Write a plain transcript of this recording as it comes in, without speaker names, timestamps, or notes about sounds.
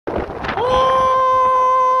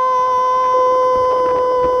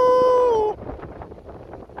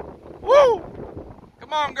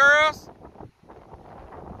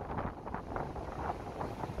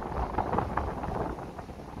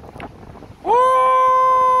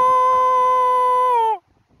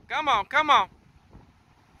on, come on.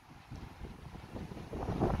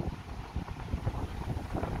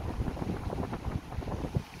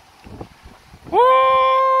 Woo!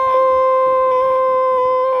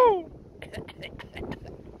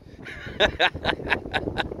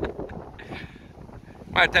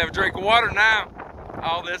 Might have to have a drink of water now.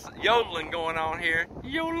 All this yodeling going on here.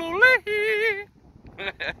 Yodeling.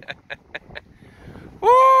 Woo!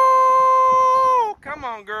 Come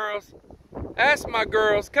on, girls. That's my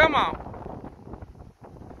girls. Come on.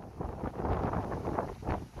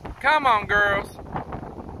 Come on, girls.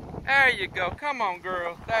 There you go. Come on,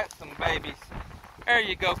 girls. That's some babies. There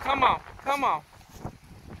you go. Come on. Come on.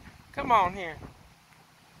 Come on here.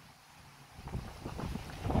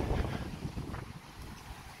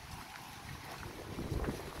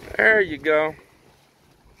 There you go.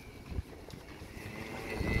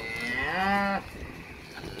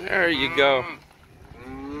 There you go.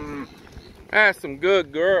 That's some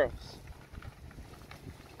good girls.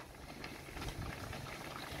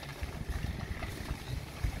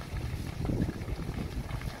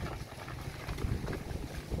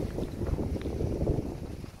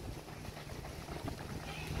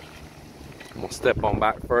 I'm gonna step on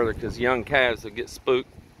back further because young calves will get spooked.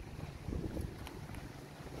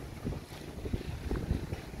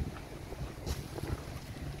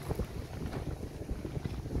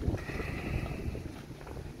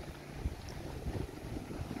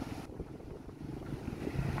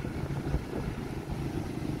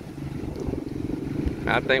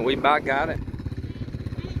 I think we about got it.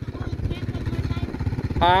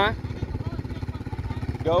 Huh?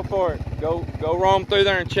 Go for it. Go roam through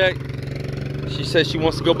there and check. She says she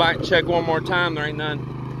wants to go back and check one more time. There ain't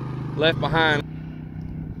none left behind.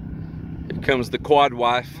 Here comes the quad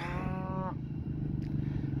wife.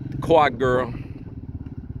 The quad girl.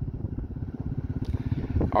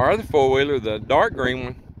 Our other four-wheeler, the dark green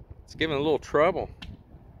one, it's giving a little trouble.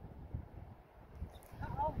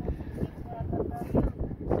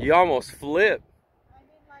 You almost flipped.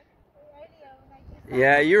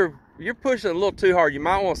 Yeah, you're pushing a little too hard. You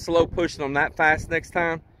might want to slow pushing them that fast next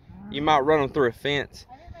time. You might run them through a fence.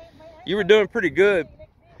 You were doing pretty good.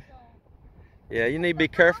 Yeah, you need to be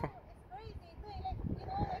careful.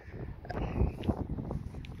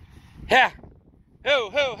 Yeah. Ho,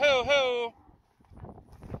 ho, ho, ho.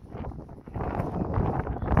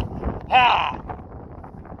 Ah.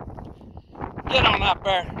 Get on up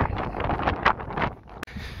there.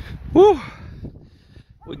 Woo.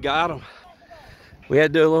 We got them. We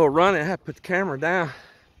had to do a little running. I had to put the camera down.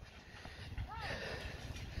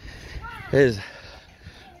 There's a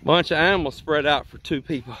bunch of animals spread out for two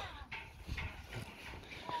people.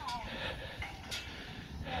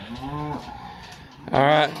 All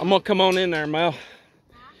right, I'm gonna come on in there, Mel.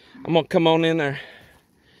 I'm gonna come on in there.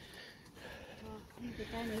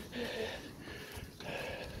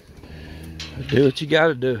 Do what you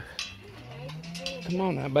gotta do. Come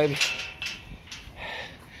on now, baby.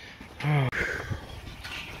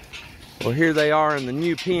 Well, here they are in the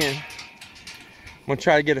new pen. I'm gonna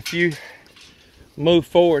try to get a few move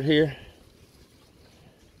forward here.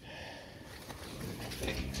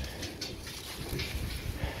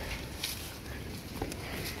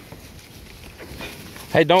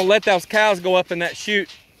 Hey, don't let those cows go up in that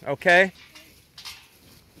chute, okay?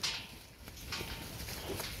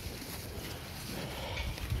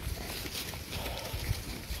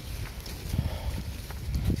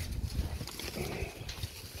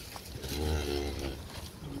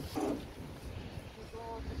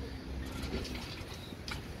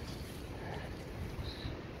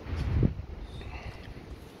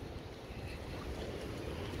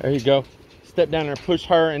 There you go. Step down there and push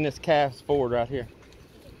her and this calf forward right here.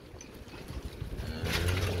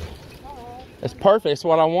 That's perfect. That's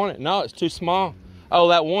what I wanted. No, it's too small. Oh,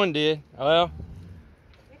 that one did. Well,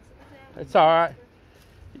 it's all right.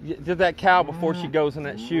 Get that cow before she goes in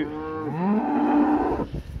that chute.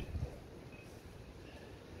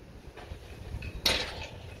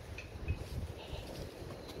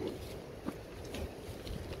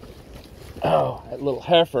 Oh, that little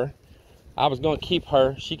heifer. I was going to keep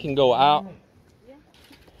her. She can go out.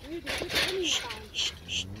 Shh, shh,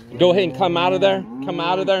 shh. Go ahead and come out of there. Come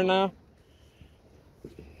out of there now.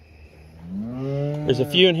 There's a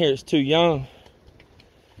few in here that's too young.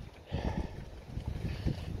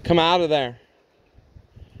 Come out of there.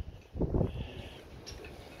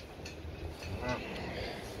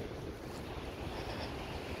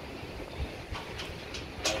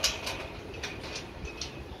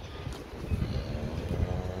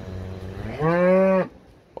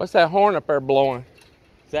 What's that horn up there blowing?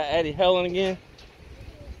 Is that Eddie Helen again?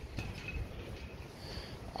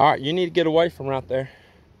 All right, you need to get away from right there.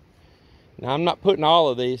 Now, I'm not putting all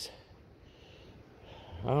of these.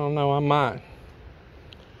 I don't know, I might.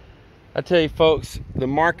 I tell you folks, the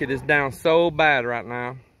market is down so bad right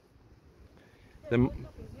now.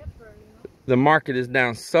 The market is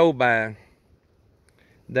down so bad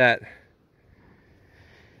that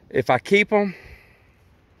if I keep them,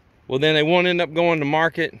 well, then they won't end up going to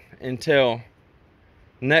market until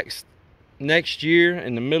next year,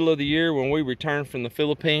 in the middle of the year, when we return from the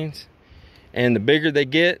Philippines. And the bigger they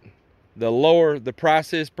get, the lower the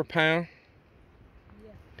price is per pound.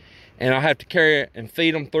 And I'll have to carry it and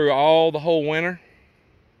feed them through all the whole winter.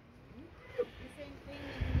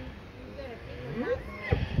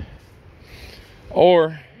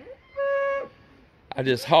 Or I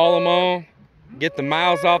just haul them on, get the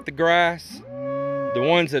mouths off the grass, the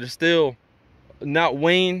ones that are still not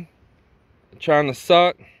weaned, trying to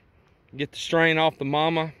suck, get the strain off the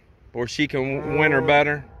mama where she can winter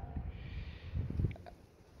better.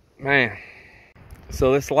 Man,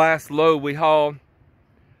 so this last load we hauled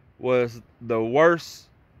was the worst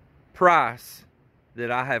price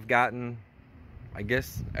that I have gotten, I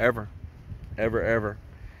guess, ever.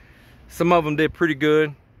 Some of them did pretty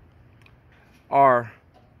good. Our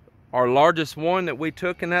largest one that we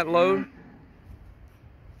took in that load,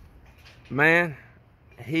 man,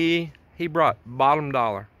 he brought bottom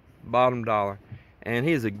dollar, and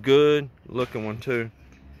he's a good looking one too.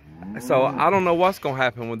 So I don't know what's gonna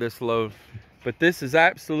happen with this load, but this is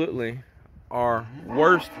absolutely our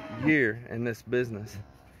worst year in this business.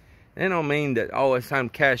 It don't mean that all this time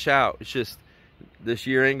cash out. It's just this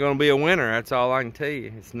year ain't gonna be a winner. That's all I can tell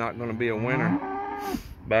you. It's not gonna be a winner.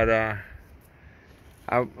 But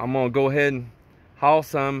I'm gonna go ahead and haul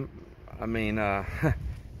some. I mean,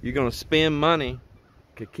 you're gonna spend money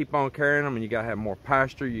to keep on carrying them, and you gotta have more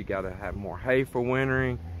pasture. You gotta have more hay for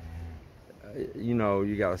wintering. You know,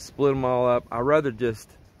 you gotta split them all up. I'd rather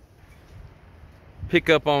just pick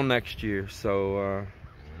up on next year. So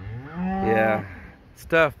yeah, it's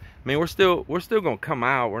tough. I mean, we're still gonna come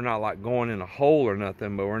out. We're not like going in a hole or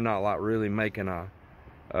nothing, but we're not like really making a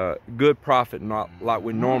good profit, not like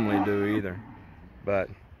we normally do either. But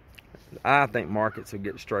I think markets will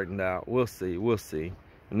get straightened out. We'll see.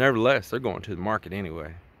 And nevertheless, they're going to the market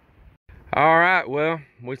anyway. All right, well,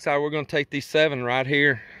 we decided we're gonna take these 7 right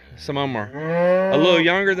here. Some of them are a little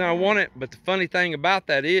younger than I wanted, but the funny thing about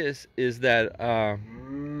that is that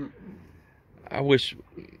I wish,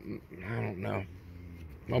 I don't know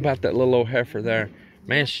about that little old heifer there.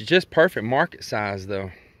 Man, she's just perfect market size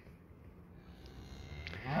though.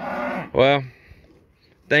 Well,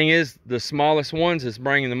 thing is, the smallest ones is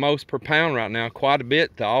bringing the most per pound right now, quite a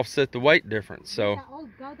bit to offset the weight difference. So the old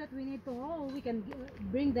cow that we need to hold, we can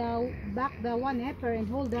bring back the one heifer and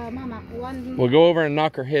hold the mama one. We'll go over and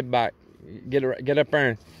knock her head back. Get up there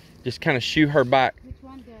and just kind of shoo her back. Which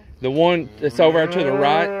one? The one that's over to the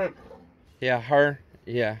right. Yeah, her.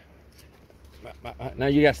 Yeah. Now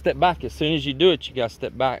you gotta step back. As soon as you do it, you gotta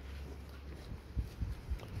step back.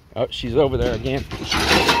 Oh, she's over there again.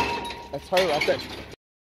 That's her right there.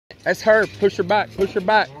 That's her. Push her back. Push her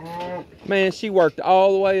back. Man, she worked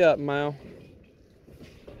all the way up, Mal.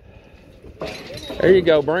 There you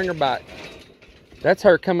go. Bring her back. That's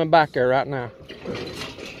her coming back there right now.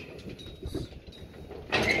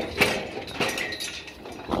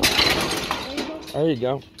 There you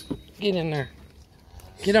go. Get in there.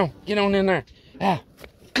 Get on in there. Ah.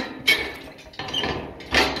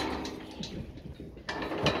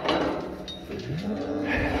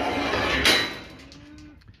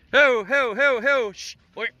 Ho, ho, ho, ho. Shh.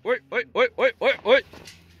 Wait. Ho,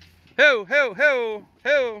 ho, ho,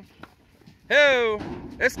 ho. Ho.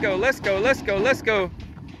 Let's go.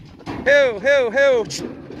 Ho, ho, ho.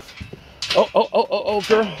 Oh,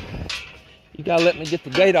 girl. You gotta let me get the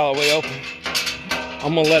gate all the way open.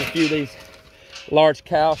 I'm gonna let a few of these large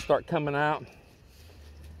cows start coming out.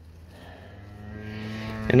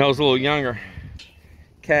 And those little younger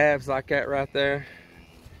calves like that right there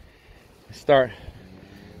start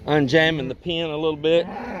unjamming the pen a little bit.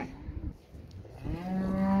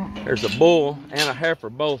 There's a bull and a heifer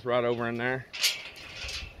both right over in there.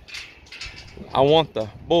 I want the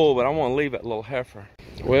bull, but I want to leave that little heifer.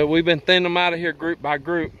 Well, we've been thinning them out of here group by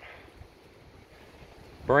group,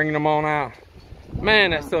 bringing them on out.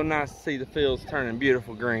 Man, that's so nice to see the fields turning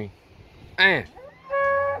beautiful green. Man,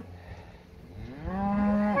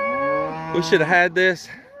 we should have had this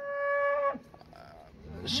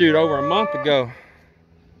shoot over a month ago.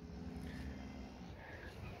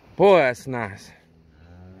 Boy, that's nice.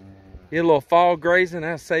 Get a little fall grazing,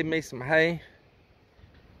 that'll save me some hay.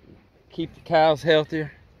 Keep the cows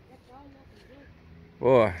healthier.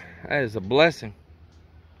 Boy, that is a blessing.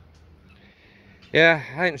 Yeah,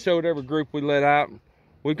 I hadn't showed every group we let out.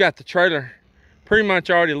 We've got the trailer pretty much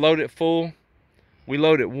already loaded full. We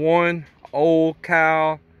loaded one old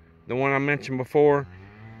cow, the one I mentioned before.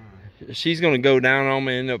 She's gonna go down on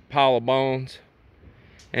me in a pile of bones.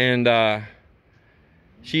 And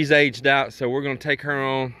she's aged out, so we're gonna take her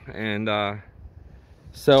on and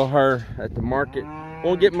sell her at the market.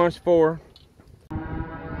 Won't get much for her.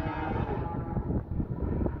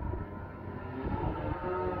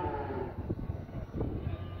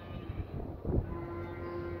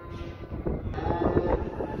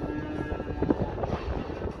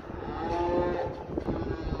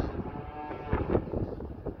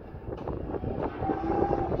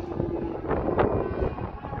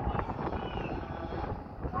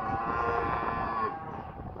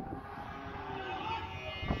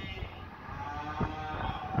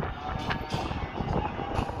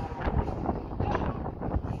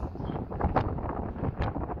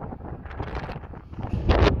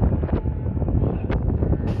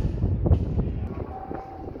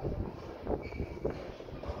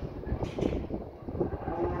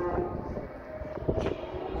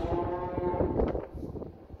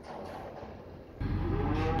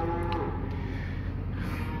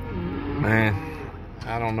 Man,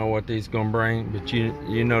 I don't know what these gonna bring, but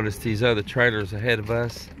you notice these other trailers ahead of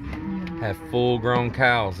us have full grown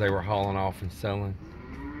cows they were hauling off and selling.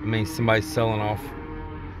 I mean, somebody's selling off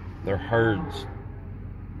their herds.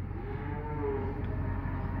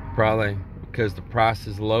 Probably because the price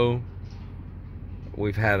is low.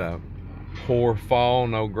 We've had a poor fall,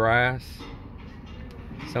 no grass.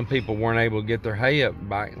 Some people weren't able to get their hay up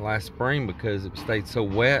back last spring because it stayed so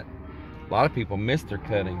wet. A lot of people missed their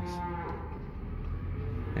cuttings.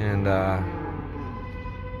 And yeah,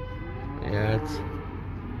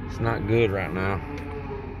 it's not good right now.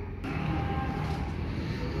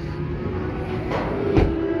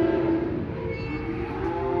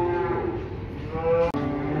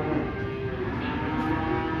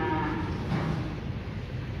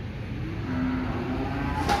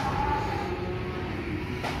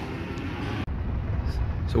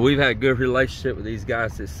 So we've had a good relationship with these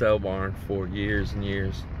guys at Sale Barn for years and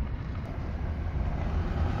years.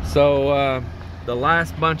 So the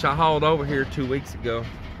last bunch I hauled over here 2 weeks ago,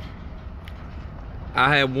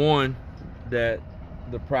 I had one that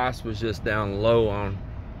the price was just down low on.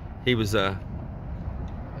 He was a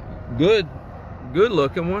good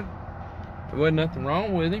looking one. There wasn't nothing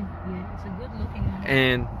wrong with him. Yeah, it's a good looking one.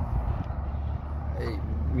 And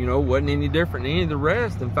you know, wasn't any different than any of the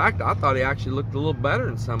rest. In fact, I thought he actually looked a little better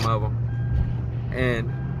than some of them.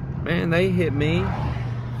 And man, they hit me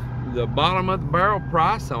the bottom of the barrel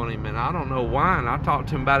price on him, and I don't know why. And I talked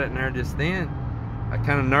to him about it in there just then. I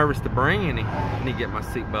kind of nervous to bring any. I need to get my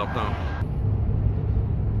seatbelt on.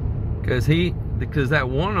 Because that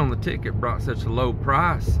one on the ticket brought such a low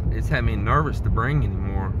price, it's had me nervous to bring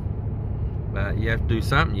anymore. But you have to do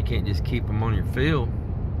something. You can't just keep them on your field.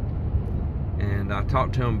 And I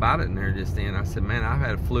talked to him about it in there just then. I said, man, I've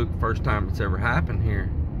had a fluke first time it's ever happened here.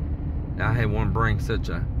 I had one bring such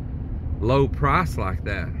a low price like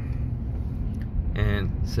that.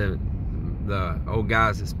 And said, the old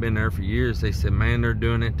guys that's been there for years, they said, man, they're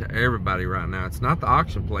doing it to everybody right now. It's not the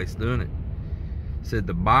auction place doing it. Said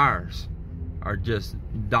the buyers are just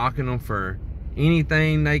docking them for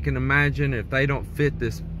anything they can imagine. If they don't fit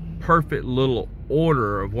this perfect little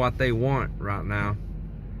order of what they want right now,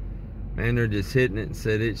 man, they're just hitting it. And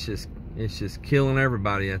said it's just killing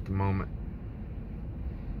everybody at the moment.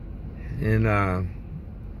 And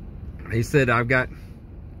he said, I've got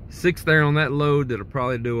 6 there on that load that'll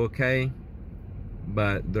probably do okay,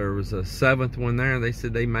 but there was a 7th one there. They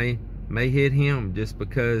said they may hit him just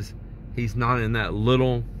because he's not in that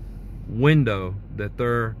little window that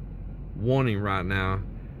they're wanting right now,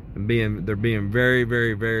 and they're being very,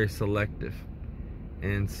 very, very selective.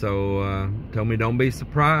 And so told me don't be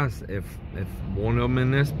surprised if one of them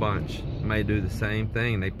in this bunch may do the same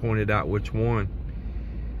thing. They pointed out which one.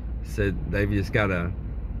 Said they've just got a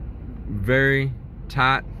very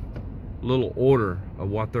tight little order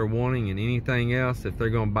of what they're wanting, and anything else, if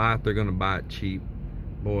they're gonna buy it, they're gonna buy it cheap.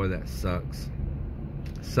 Boy, that sucks.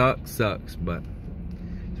 Sucks, but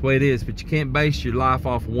it's the way it is. But you can't base your life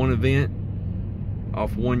off one event,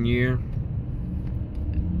 off 1 year.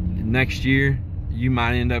 Next year you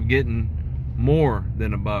might end up getting more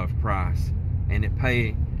than above price, and it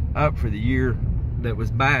pay up for the year that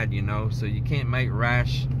was bad, you know. So you can't make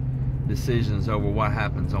rash decisions over what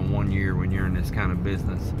happens on 1 year when you're in this kind of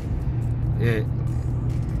business.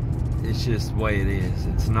 It's just the way it is.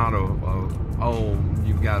 It's not oh,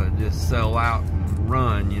 you've got to just sell out and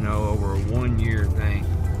run, you know, over a 1 year thing.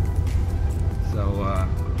 So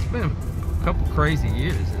it's been couple crazy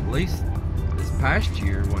years. At least this past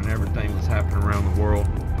year, when everything was happening around the world,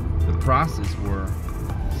 the prices were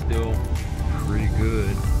still pretty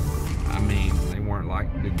good. I mean, they weren't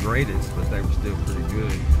like the greatest, but they were still pretty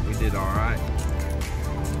good. We did all right.